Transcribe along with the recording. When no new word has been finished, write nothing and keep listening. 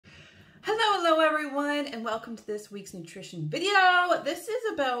Hello everyone, and welcome to this week's nutrition video. This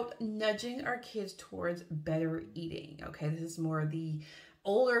is about nudging our kids towards better eating. Okay, this is more the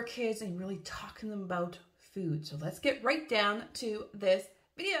older kids and really talking to them about food. So let's get right down to this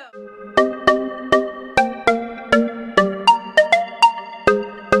video.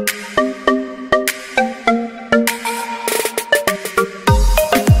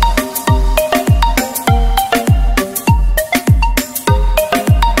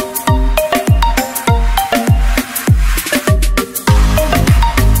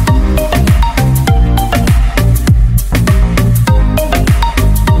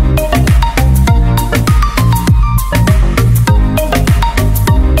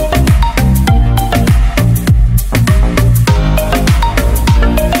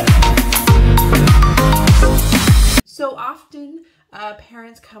 So often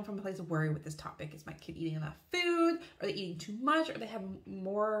parents come from a place of worry with this topic. Is my kid eating enough food? Are they eating too much? Are they having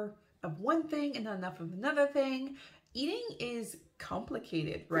more of one thing and not enough of another thing? Eating is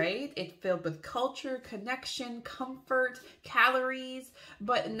complicated, right? It's filled with culture, connection, comfort, calories.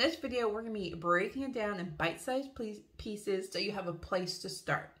 But in this video, we're going to be breaking it down in bite-sized pieces so you have a place to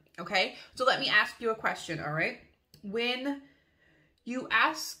start, okay? So let me ask you a question, all right? When you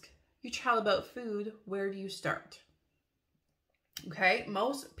ask your child about food, where do you start? Okay,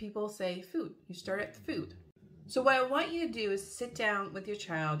 most people say food. You start at the food. So what I want you to do is sit down with your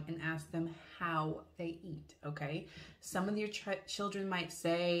child and ask them how they eat, okay? Some of your children might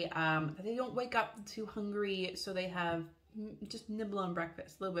say that they don't wake up too hungry, so they have just nibble on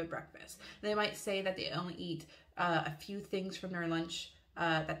breakfast, a little bit of breakfast. They might say that they only eat a few things from their lunch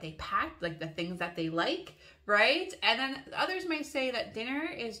that they pack, like the things that they like, right? And then others may say that dinner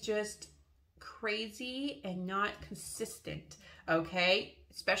is just crazy and not consistent, okay?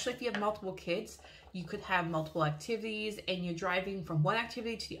 Especially if you have multiple kids, you could have multiple activities and you're driving from one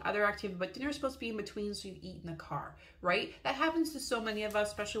activity to the other activity, but dinner is supposed to be in between so you eat in the car, right? That happens to so many of us,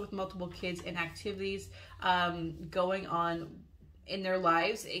 especially with multiple kids and activities going on in their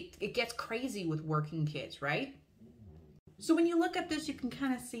lives. It gets crazy with working kids, right? So when you look at this, you can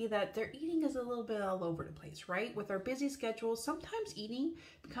kind of see that their eating is a little bit all over the place, right? With our busy schedules, sometimes eating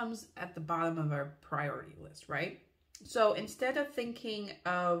becomes at the bottom of our priority list, right? So instead of thinking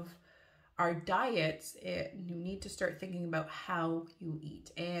of our diets, you need to start thinking about how you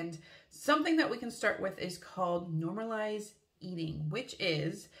eat. And something that we can start with is called normalized eating, which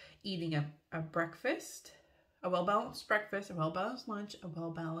is eating a breakfast, a well-balanced breakfast, a well-balanced lunch, a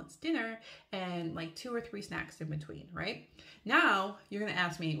well-balanced dinner, and like 2 or 3 snacks in between, right? Now, you're gonna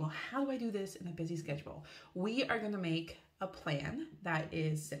ask me, well, how do I do this in a busy schedule? We are gonna make a plan that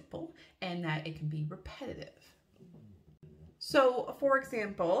is simple and that it can be repetitive. So, for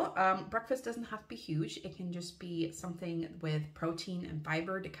example, breakfast doesn't have to be huge. It can just be something with protein and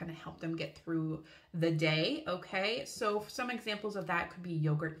fiber to kind of help them get through the day, okay? So, some examples of that could be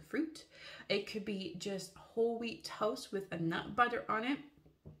yogurt and fruit. It could be just whole wheat toast with a nut butter on it.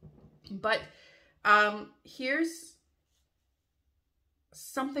 But here's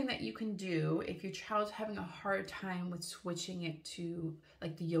something that you can do if your child's having a hard time with switching it to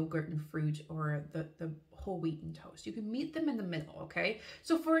like the yogurt and fruit or the whole wheat and toast. You can meet them in the middle, okay?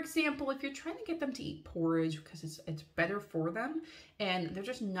 So for example, if you're trying to get them to eat porridge because it's better for them and they're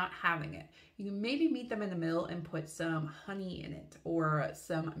just not having it, you can maybe meet them in the middle and put some honey in it or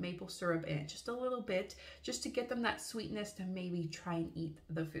some maple syrup in it, just a little bit, just to get them that sweetness to maybe try and eat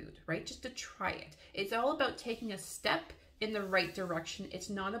the food, right? Just to try it. It's all about taking a step in the right direction.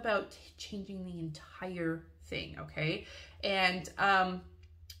 It's not about changing the entire thing, okay? And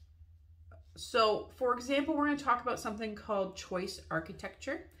so for example, we're going to talk about something called choice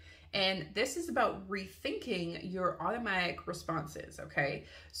architecture. And this is about rethinking your automatic responses, okay?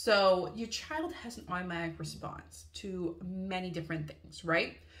 So your child has an automatic response to many different things,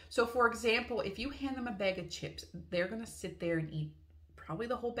 right? So for example, if you hand them a bag of chips, they're going to sit there and eat probably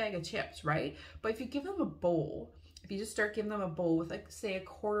the whole bag of chips, right? But if you give them a bowl, if you just start giving them a bowl with like say a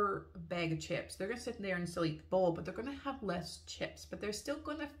quarter bag of chips, they're gonna sit there and still eat the bowl, but they're gonna have less chips, but they're still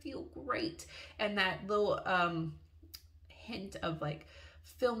gonna feel great. And that little hint of like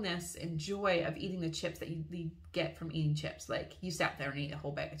fullness and joy of eating the chips that you get from eating chips. Like you sat there and ate a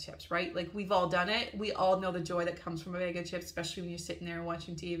whole bag of chips, right? Like we've all done it. We all know the joy that comes from a bag of chips, especially when you're sitting there and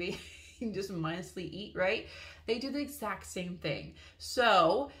watching TV. You can just mindlessly eat, right? They do the exact same thing.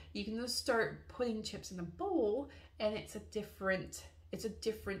 So you can just start putting chips in a bowl and it's a different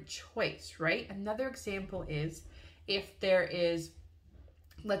choice, right? Another example is if there is,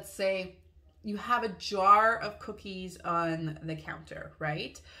 let's say, you have a jar of cookies on the counter,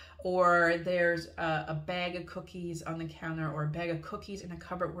 right? Or there's a bag of cookies on the counter, or a bag of cookies in a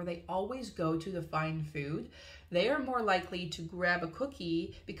cupboard where they always go to find food, they are more likely to grab a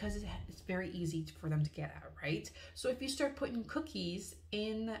cookie because it's very easy for them to get at, right? So if you start putting cookies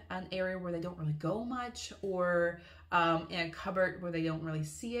in an area where they don't really go much, or in a cupboard where they don't really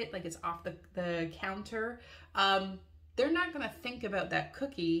see it, like it's off the counter, they're not going to think about that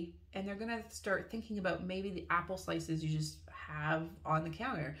cookie, and they're going to start thinking about maybe the apple slices you just have on the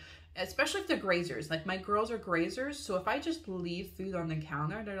counter, especially if they're grazers. Like my girls are grazers, so if I just leave food on the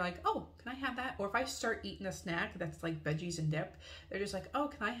counter, they're like, oh, can I have that? Or if I start eating a snack that's like veggies and dip, they're just like, oh,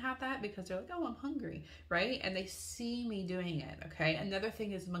 can I have that? Because they're like, oh, I'm hungry, right? And they see me doing it, okay? Another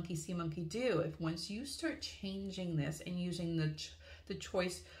thing is monkey see, monkey do. If once you start changing this and using the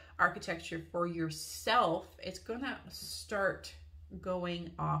choice architecture for yourself, it's gonna start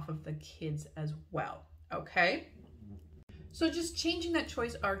going off of the kids as well, okay? So just changing that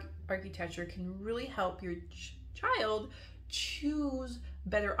choice architecture can really help your child choose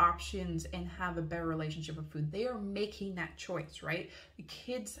better options and have a better relationship with food. They are making that choice, right? The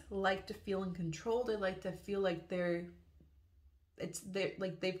kids like to feel in control. They like to feel like they've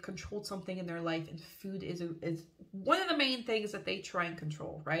controlled something in their life, and food is one of the main things that they try and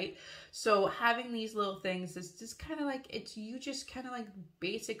control, right? So having these little things is just kind of like, you just kind of like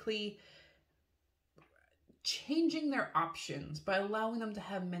basically changing their options by allowing them to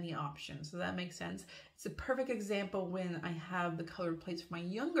have many options. Does that make sense? It's a perfect example when I have the colored plates for my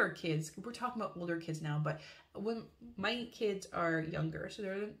younger kids. We're talking about older kids now, but when my kids are younger, so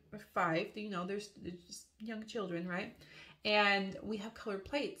they're 5, you know, they're just young children, right? And we have colored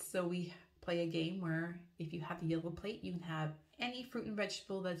plates. So we play a game where if you have the yellow plate, you can have any fruit and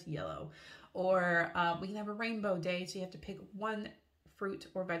vegetable that's yellow. Or we can have a rainbow day, so you have to pick one fruit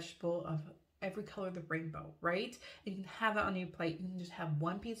or vegetable of every color of the rainbow, right? And you can have that on your plate. You can just have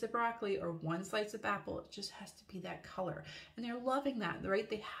one piece of broccoli or one slice of apple. It just has to be that color. And they're loving that, right?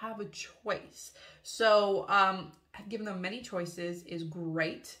 They have a choice. So giving them many choices is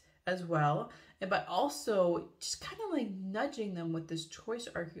great as well. But also just kind of like nudging them with this choice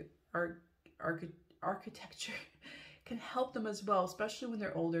architecture can help them as well, especially when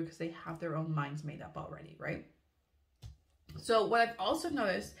they're older, because they have their own minds made up already, right? So what I've also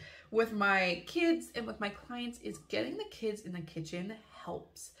noticed with my kids and with my clients is getting the kids in the kitchen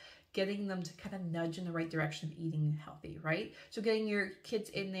helps. Getting them to kind of nudge in the right direction of eating healthy, right? So getting your kids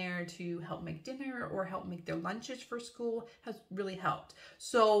in there to help make dinner or help make their lunches for school has really helped.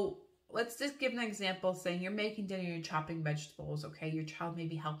 So let's just give an example, saying you're making dinner, you're chopping vegetables, okay? Your child may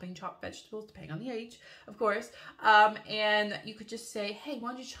be helping chop vegetables, depending on the age, of course. And you could just say, hey,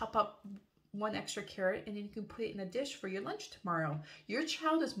 why don't you chop up one extra carrot and then you can put it in a dish for your lunch tomorrow. Your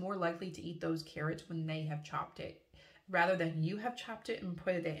child is more likely to eat those carrots when they have chopped it, rather than you have chopped it and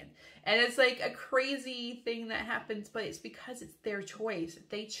put it in. And it's like a crazy thing that happens, but it's because it's their choice.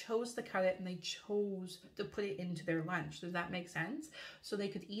 They chose to cut it and they chose to put it into their lunch. Does that make sense? So they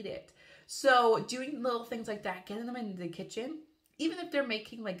could eat it. So doing little things like that, getting them into the kitchen, even if they're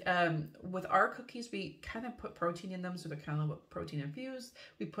making like, with our cookies, we kind of put protein in them, so they're kind of protein infused.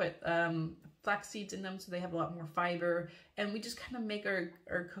 We put flax seeds in them, so they have a lot more fiber. And we just kind of make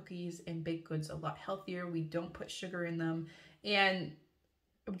our cookies and baked goods a lot healthier. We don't put sugar in them. And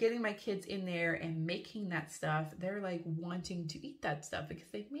getting my kids in there and making that stuff, they're like wanting to eat that stuff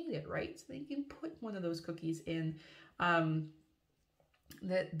because they've made it, right? So they can put one of those cookies in the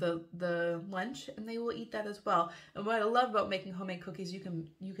lunch, and they will eat that as well. And what I love about making homemade cookies, you can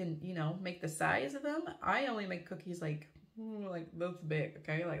you know, make the size of them. I only make cookies like this big,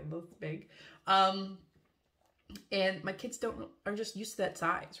 okay, like this big. And my kids are just used to that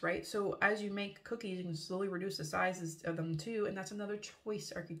size, right? So as you make cookies, you can slowly reduce the sizes of them too, and that's another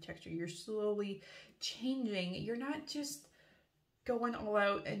choice architecture. You're slowly changing. You're not just going all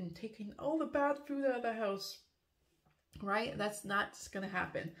out and taking all the bad food out of the house, right? That's not just going to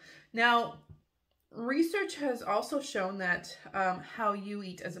happen. Now, research has also shown that how you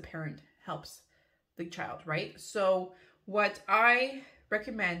eat as a parent helps the child, right? So what I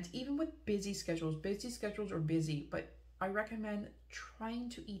recommend, even with busy schedules are busy, but I recommend trying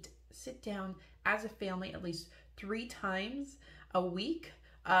to sit down as a family at least 3 times a week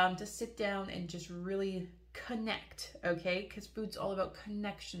to sit down and just really connect, okay? Because food's all about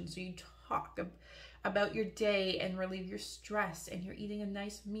connection. So you talk about your day and relieve your stress, and you're eating a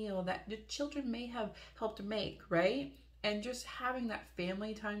nice meal that the children may have helped make, right? And just having that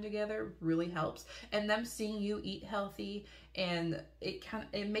family time together really helps. And them seeing you eat healthy, and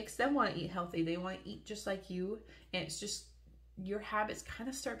it makes them want to eat healthy. They want to eat just like you, and it's just your habits kind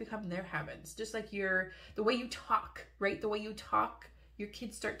of start becoming their habits. Just like the way you talk, right? The way you talk, your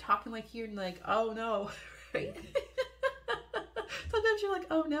kids start talking like you and like, oh no, right? Sometimes you're like,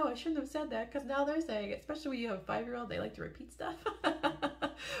 oh no, I shouldn't have said that, because now they're saying it, especially when you have a 5-year-old, they like to repeat stuff,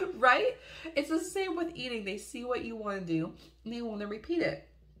 right? It's the same with eating. They see what you want to do and they want to repeat it.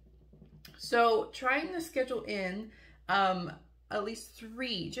 So trying to schedule in at least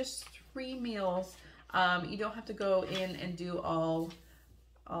just three meals. You don't have to go in and do all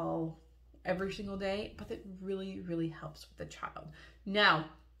every single day, but it really, really helps with the child. Now,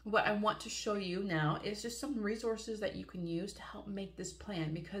 what I want to show you now is just some resources that you can use to help make this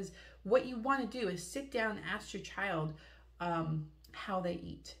plan, because what you want to do is sit down and ask your child how they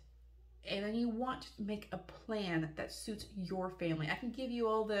eat. And then you want to make a plan that suits your family. I can give you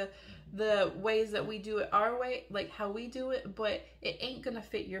all the ways that we do it our way, like how we do it, but it ain't gonna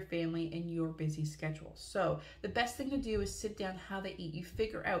fit your family and your busy schedule. So the best thing to do is sit down how they eat. You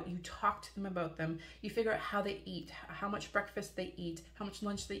figure out, you talk to them about them. You figure out how they eat, how much breakfast they eat, how much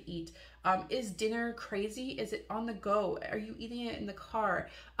lunch they eat. Is dinner crazy? Is it on the go? Are you eating it in the car?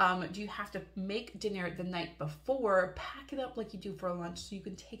 Do you have to make dinner the night before, pack it up like you do for lunch so you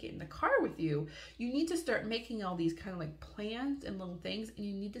can take it in the car with you? You need to start making all these kind of like plans and little things, and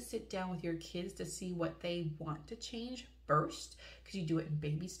you need to sit down with your kids to see what they want to change first, because you do it in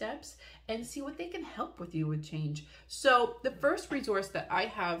baby steps, and see what they can help with you with change. So the first resource that I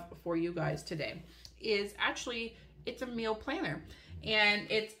have for you guys today is actually, it's a meal planner, and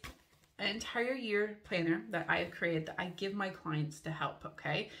it's an entire year planner that I have created that I give my clients to help,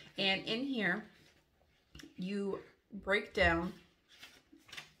 okay? And in here, you break down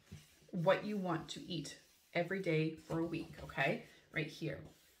what you want to eat every day for a week, okay? Right here.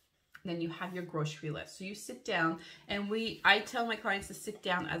 Then you have your grocery list. So you sit down, and I tell my clients to sit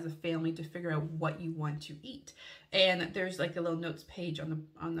down as a family to figure out what you want to eat. And there's like a little notes page on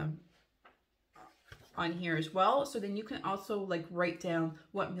here as well. So then you can also like write down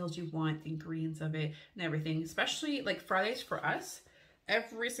what meals you want, the ingredients of it and everything. Especially like Fridays for us,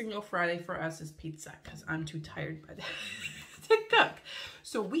 every single Friday for us is pizza, because I'm too tired by the to cook.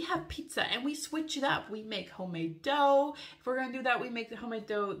 So we have pizza and we switch it up. We make homemade dough. If we're gonna do that, we make the homemade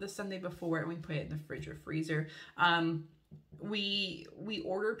dough the Sunday before and we put it in the fridge or freezer. We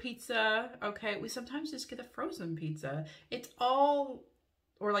order pizza, okay? We sometimes just get a frozen pizza. It's all,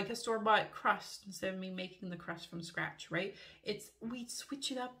 or like a store-bought crust instead of me making the crust from scratch, right? We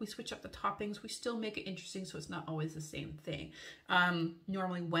switch it up, we switch up the toppings, we still make it interesting so it's not always the same thing.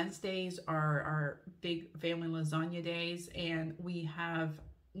 Normally Wednesdays are our big family lasagna days, and we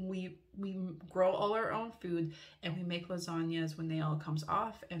grow all our own food and we make lasagnas when they all comes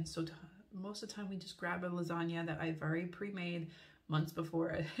off. And so most of the time we just grab a lasagna that I've already pre-made months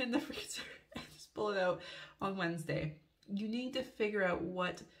before in the freezer and just pull it out on Wednesday. You need to figure out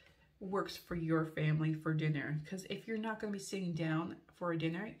what works for your family for dinner, because if you're not going to be sitting down for a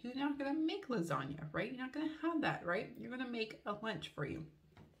dinner, you're not going to make lasagna, right? You're not going to have that, right? You're going to make a lunch for you.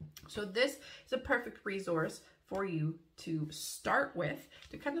 So this is a perfect resource for you to start with,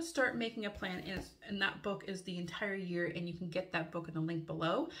 to kind of start making a plan. And that book is the entire year, and you can get that book in the link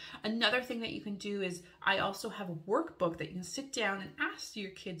below. Another thing that you can do is I also have a workbook that you can sit down and ask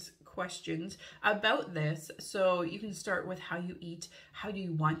your kids questions about this. So you can start with how you eat, how do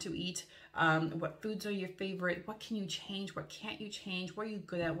you want to eat, what foods are your favorite, what can you change, what can't you change, what are you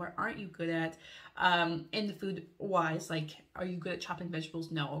good at, what aren't you good at, in the food wise, like, are you good at chopping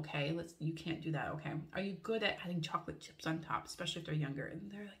vegetables? No, okay, you can't do that, okay. Are you good at adding chocolate chips on top, especially if they're younger? And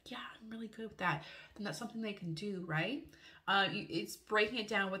they're like, yeah, I'm really good with that. Then that's something they can do, right? It's breaking it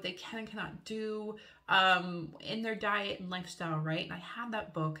down what they can and cannot do in their diet and lifestyle, right? And I have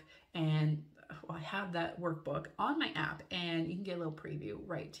that book, and I have that workbook on my app, and you can get a little preview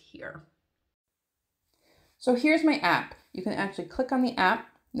right here. So here's my app. You can actually click on the app.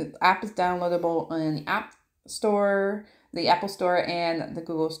 The app is downloadable in the App Store, the Apple Store, and the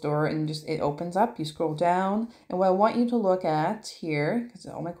Google Store, and it opens up. You scroll down, and what I want you to look at here, because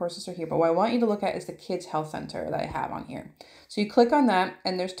all my courses are here, but what I want you to look at is the Kids Health Center that I have on here. So you click on that,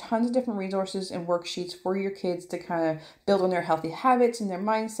 and there's tons of different resources and worksheets for your kids to kind of build on their healthy habits and their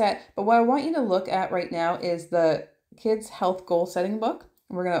mindset. But what I want you to look at right now is the Kids Health Goal Setting book.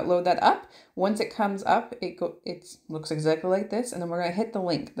 We're going to load that up. Once it comes up, it looks exactly like this. And then we're going to hit the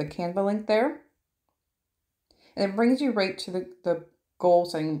link, the Canva link there. And it brings you right to the goal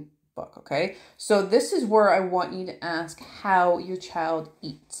setting book, okay? So this is where I want you to ask how your child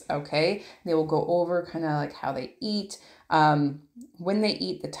eats, okay? They will go over kind of like how they eat, when they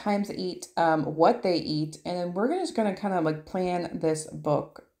eat, the times they eat, what they eat. And then we're just going to kind of like plan this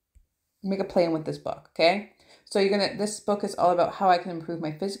book, make a plan with this book, okay? So this book is all about how I can improve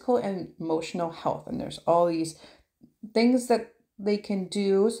my physical and emotional health. And there's all these things that they can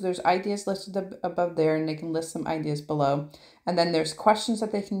do. So there's ideas listed above there, and they can list some ideas below. And then there's questions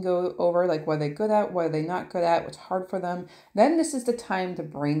that they can go over, like what are they good at, what are they not good at, what's hard for them. Then this is the time to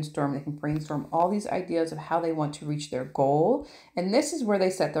brainstorm. They can brainstorm all these ideas of how they want to reach their goal. And this is where they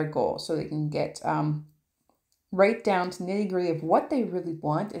set their goal. So they can get right down to nitty-gritty of what they really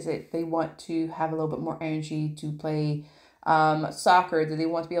want. Is it they want to have a little bit more energy to play soccer? Do they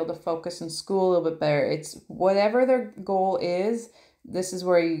want to be able to focus in school a little bit better? It's whatever their goal is. This is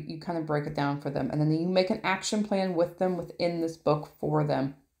where you kind of break it down for them, and then you make an action plan with them within this book for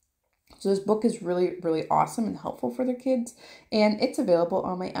them. So this book is really, really awesome and helpful for their kids, and it's available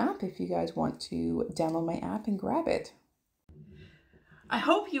on my app if you guys want to download my app and grab it. I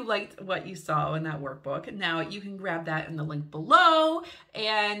hope you liked what you saw in that workbook. Now you can grab that in the link below,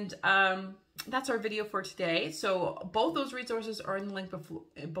 and that's our video for today. So both those resources are in the link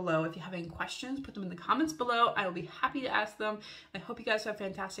below. If you have any questions, put them in the comments below. I will be happy to ask them. I hope you guys have a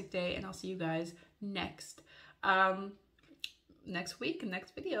fantastic day, and I'll see you guys next week,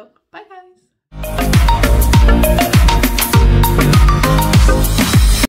 next video. Bye, guys.